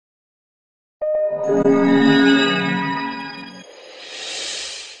The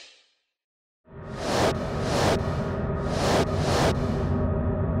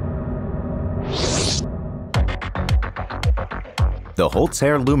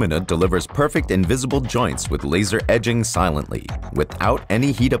HOLZ-HER Lumina delivers perfect invisible joints with laser edging silently, without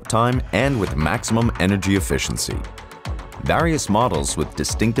any heat-up time and with maximum energy efficiency. Various models with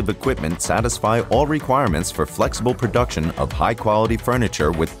distinctive equipment satisfy all requirements for flexible production of high-quality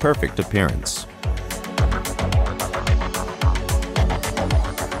furniture with perfect appearance.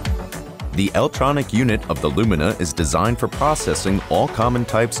 The LTRONIC unit of the Lumina is designed for processing all common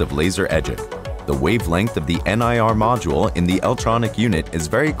types of laser edging. The wavelength of the NIR module in the LTRONIC unit is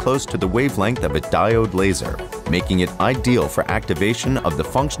very close to the wavelength of a diode laser, making it ideal for activation of the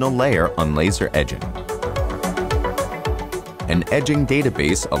functional layer on laser edging. An edging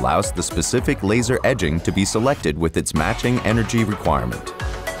database allows the specific laser edging to be selected with its matching energy requirement,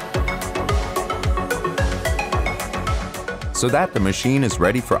 so that the machine is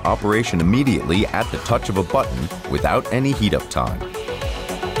ready for operation immediately at the touch of a button without any heat-up time.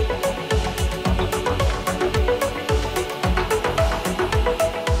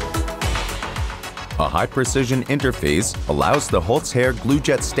 A high-precision interface allows the HOLZ-HER Glu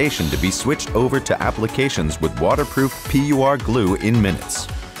Jet station to be switched over to applications with waterproof PUR glue in minutes.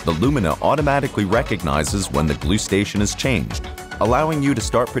 The Lumina automatically recognizes when the glue station is changed, allowing you to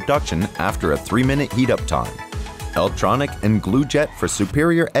start production after a 3-minute heat-up time. LTRONIC and Glu Jet for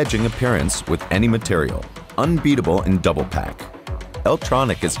superior edging appearance with any material. Unbeatable in double pack.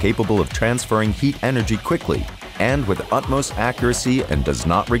 LTRONIC is capable of transferring heat energy quickly and with utmost accuracy and does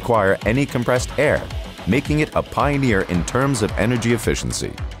not require any compressed air, making it a pioneer in terms of energy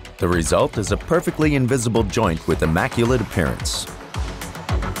efficiency. The result is a perfectly invisible joint with immaculate appearance.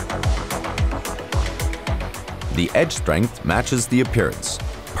 The edge strength matches the appearance.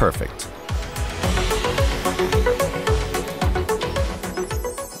 Perfect.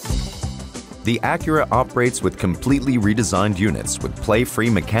 The Acura operates with completely redesigned units with play-free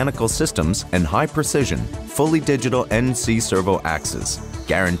mechanical systems and high-precision, fully digital NC servo-axes,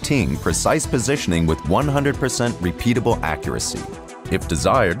 guaranteeing precise positioning with 100% repeatable accuracy. If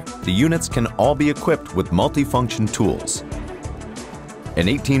desired, the units can all be equipped with multifunction tools. An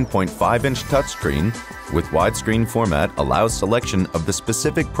 18.5-inch touchscreen with widescreen format allows selection of the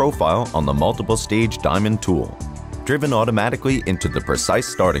specific profile on the multiple stage diamond tool, driven automatically into the precise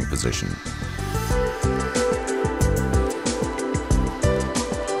starting position.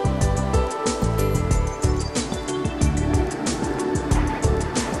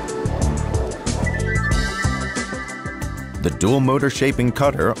 The dual motor shaping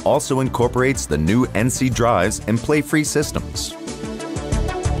cutter also incorporates the new NC drives and play-free systems.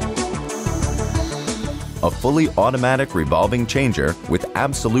 A fully automatic revolving changer with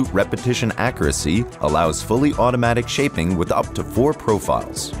absolute repetition accuracy allows fully automatic shaping with up to 4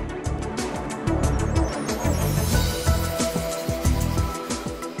 profiles.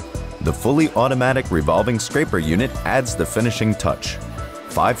 The fully automatic revolving scraper unit adds the finishing touch.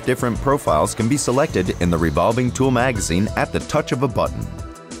 5 different profiles can be selected in the revolving tool magazine at the touch of a button.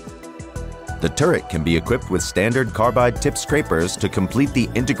 The turret can be equipped with standard carbide tip scrapers to complete the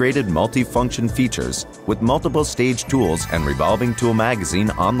integrated multi-function features with multiple stage tools and revolving tool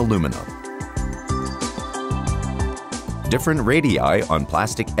magazine on the Lumina. Different radii on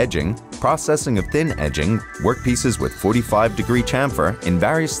plastic edging, processing of thin edging, workpieces with 45-degree chamfer in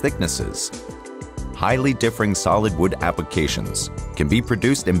various thicknesses. Highly differing solid wood applications can be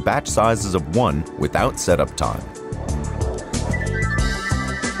produced in batch sizes of 1 without setup time.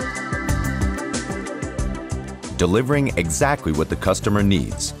 Delivering exactly what the customer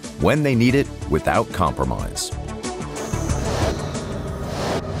needs, when they need it, without compromise.